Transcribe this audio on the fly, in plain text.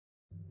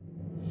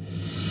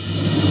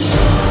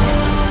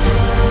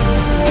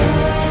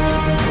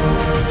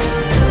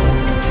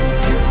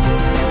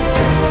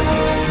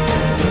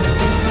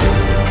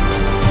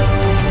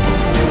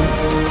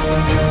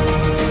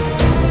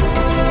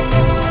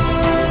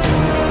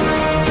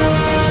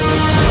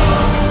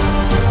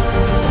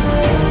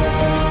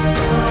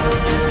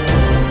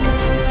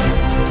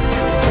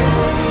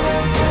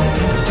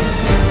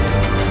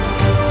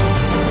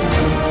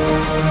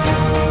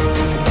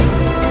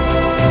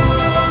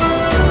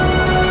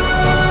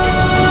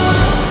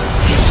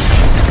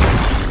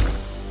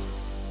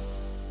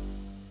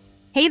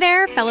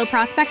fellow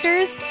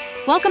prospectors.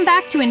 Welcome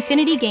back to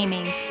Infinity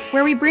Gaming,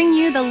 where we bring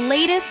you the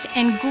latest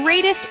and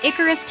greatest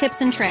Icarus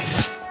tips and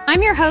tricks.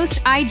 I'm your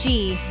host,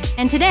 IG,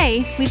 and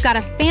today we've got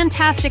a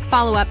fantastic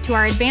follow-up to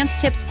our Advanced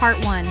Tips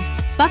Part 1.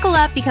 Buckle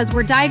up because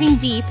we're diving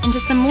deep into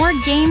some more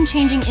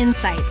game-changing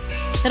insights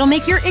that'll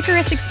make your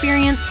Icarus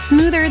experience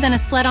smoother than a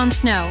sled on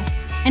snow.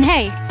 And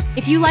hey,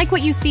 if you like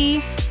what you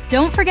see,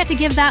 don't forget to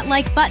give that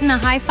like button a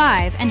high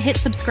five and hit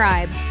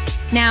subscribe.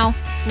 Now,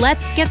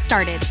 let's get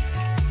started.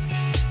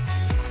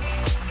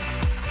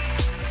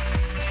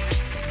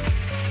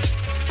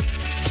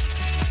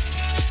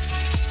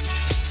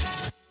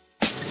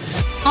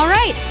 All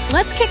right,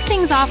 let's kick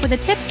things off with a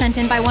tip sent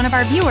in by one of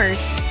our viewers,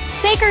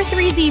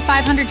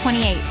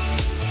 Saker3Z528.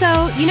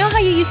 So, you know how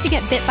you used to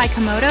get bit by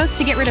Komodos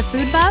to get rid of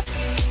food buffs?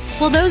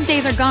 Well, those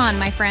days are gone,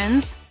 my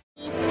friends.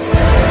 The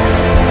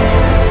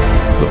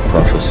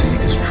prophecy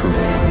is true.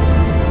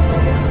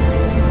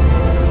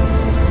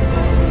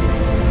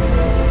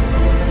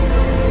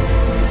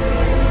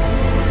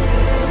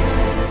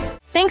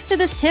 Thanks to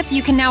this tip,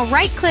 you can now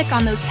right-click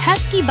on those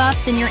pesky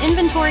buffs in your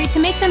inventory to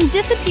make them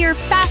disappear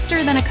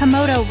faster than a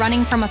Komodo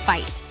running from a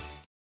fight.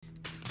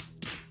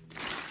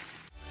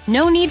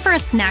 No need for a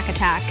snack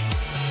attack.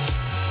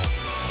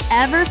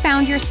 Ever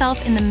found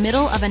yourself in the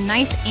middle of a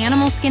nice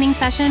animal skinning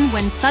session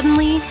when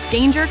suddenly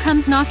danger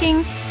comes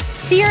knocking?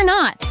 Fear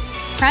not!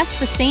 Press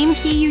the same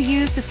key you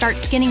used to start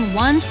skinning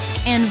once,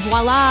 and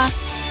voila!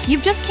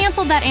 You've just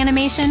canceled that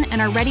animation and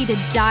are ready to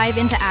dive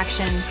into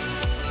action.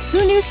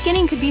 Who knew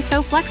skinning could be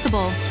so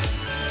flexible?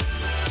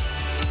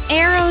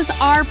 Arrows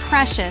are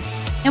precious,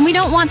 and we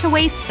don't want to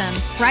waste them,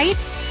 right?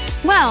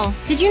 Well,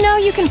 did you know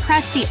you can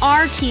press the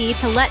R key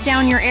to let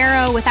down your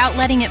arrow without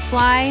letting it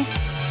fly?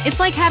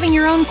 It's like having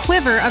your own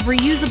quiver of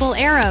reusable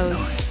arrows.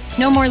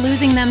 No more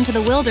losing them to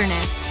the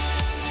wilderness.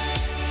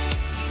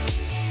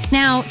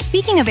 Now,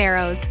 speaking of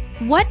arrows,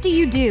 what do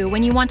you do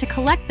when you want to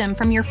collect them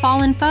from your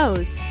fallen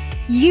foes?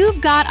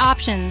 You've got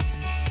options.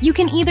 You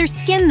can either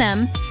skin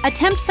them,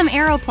 attempt some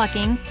arrow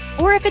plucking,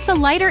 or if it's a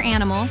lighter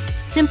animal,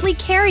 simply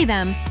carry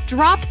them,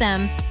 drop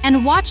them,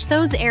 and watch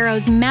those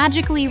arrows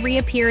magically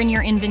reappear in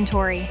your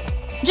inventory.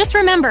 Just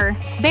remember,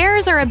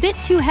 bears are a bit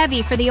too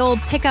heavy for the old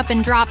pick up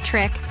and drop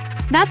trick.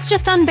 That's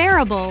just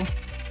unbearable.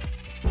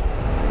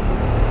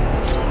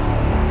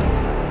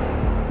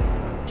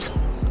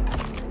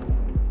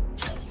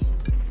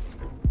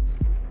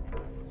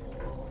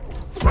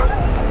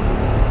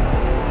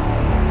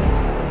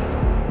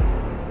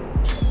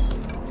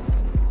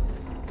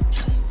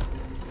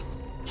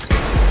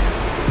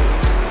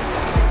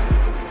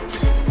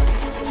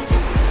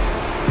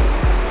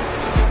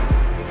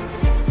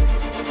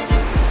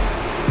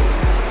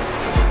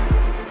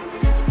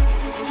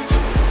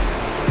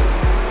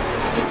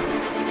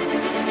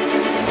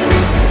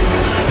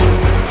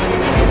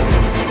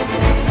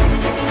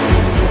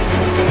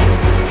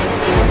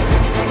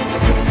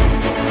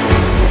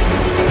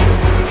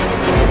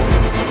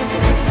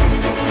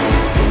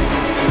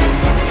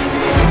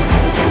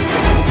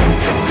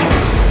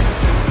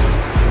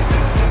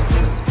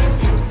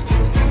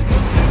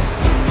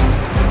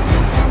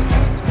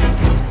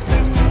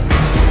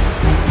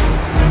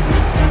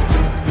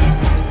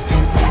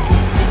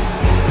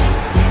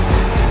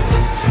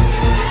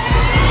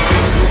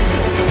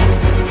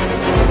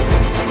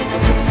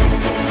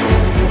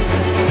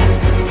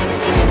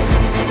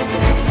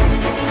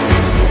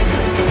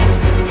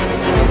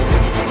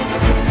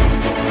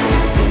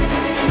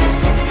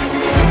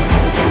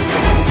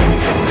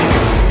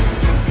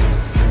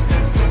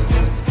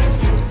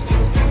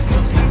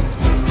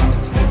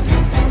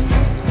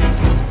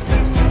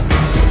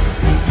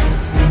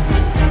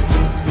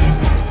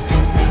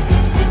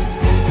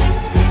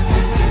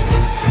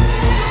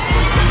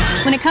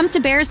 When it comes to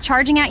bears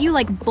charging at you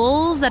like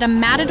bulls at a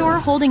matador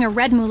holding a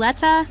red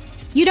muleta,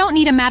 you don't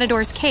need a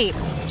matador's cape.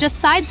 Just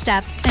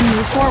sidestep and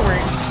move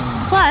forward.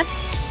 Plus,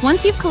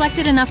 once you've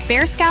collected enough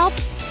bear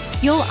scalps,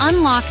 you'll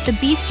unlock the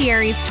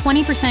bestiary's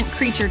 20%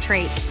 creature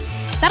traits.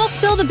 That'll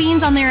spill the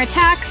beans on their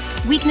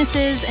attacks,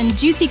 weaknesses, and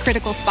juicy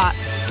critical spots.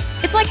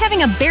 It's like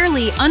having a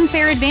barely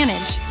unfair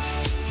advantage.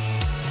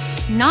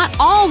 Not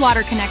all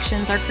water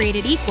connections are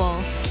created equal.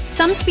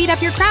 Some speed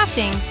up your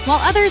crafting, while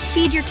others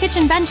feed your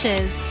kitchen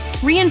benches,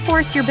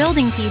 reinforce your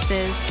building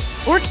pieces,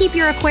 or keep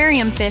your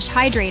aquarium fish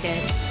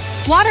hydrated.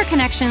 Water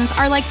connections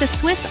are like the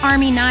Swiss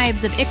Army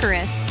knives of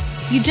Icarus.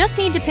 You just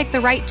need to pick the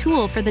right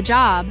tool for the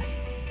job.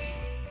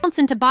 Bounce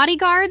into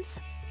bodyguards?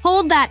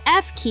 Hold that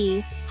F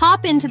key,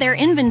 hop into their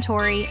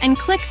inventory, and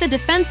click the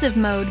defensive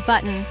mode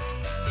button.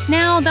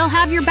 Now they'll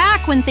have your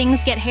back when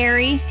things get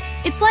hairy.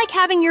 It's like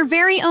having your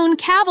very own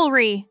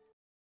cavalry.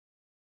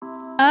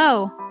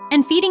 Oh,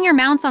 and feeding your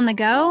mounts on the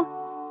go?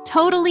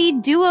 Totally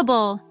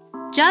doable.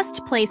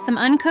 Just place some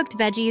uncooked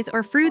veggies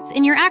or fruits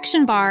in your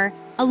action bar,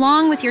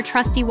 along with your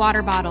trusty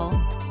water bottle.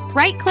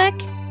 Right-click,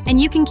 and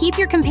you can keep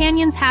your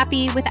companions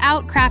happy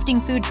without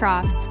crafting food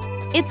troughs.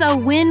 It's a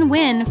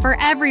win-win for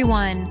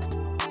everyone.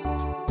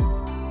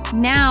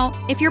 Now,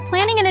 if you're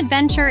planning an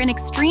adventure in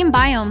extreme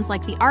biomes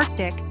like the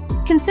Arctic,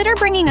 consider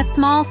bringing a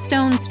small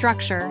stone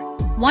structure.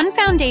 One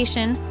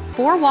foundation,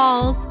 4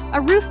 walls,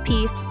 a roof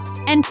piece,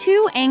 and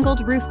 2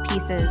 angled roof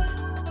pieces.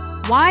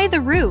 Why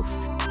the roof?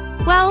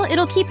 Well,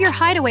 it'll keep your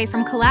hideaway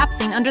from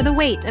collapsing under the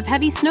weight of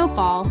heavy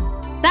snowfall.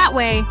 That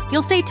way,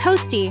 you'll stay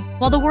toasty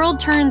while the world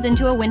turns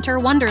into a winter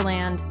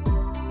wonderland.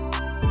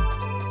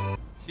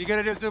 You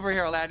gonna do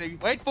superhero landing?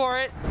 Wait for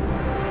it!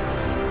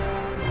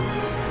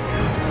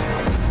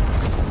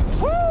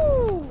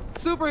 Woo!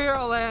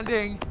 Superhero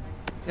landing!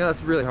 Yeah,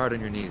 that's really hard on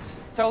your knees.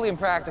 Totally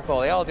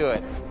impractical, they all do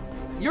it.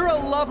 You're a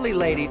lovely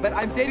lady, but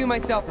I'm saving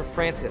myself for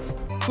Francis.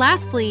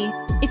 Lastly,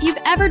 if you've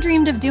ever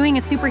dreamed of doing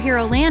a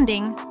superhero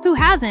landing, who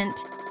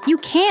hasn't? You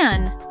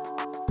can!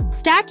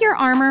 Stack your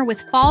armor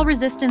with fall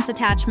resistance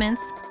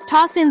attachments,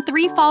 toss in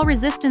 3 fall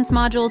resistance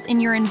modules in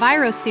your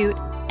Enviro suit,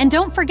 and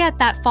don't forget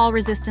that fall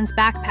resistance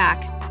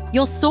backpack.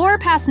 You'll soar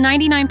past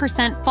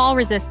 99% fall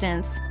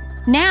resistance.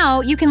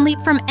 Now you can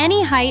leap from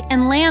any height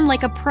and land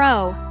like a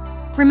pro.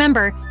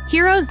 Remember,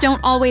 heroes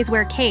don't always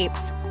wear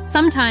capes.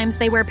 Sometimes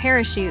they wear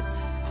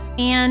parachutes.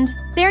 And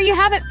there you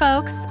have it,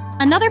 folks.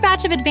 Another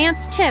batch of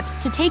advanced tips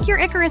to take your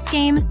Icarus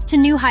game to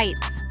new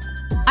heights.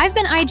 I've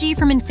been IG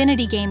from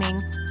Infinity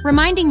Gaming,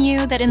 reminding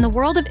you that in the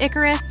world of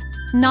Icarus,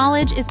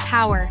 knowledge is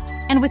power.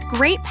 And with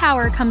great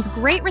power comes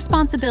great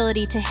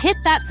responsibility to hit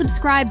that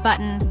subscribe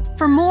button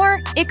for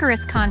more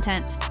Icarus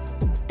content.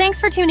 Thanks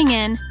for tuning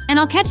in, and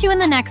I'll catch you in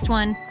the next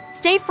one.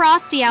 Stay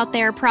frosty out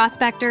there,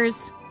 prospectors.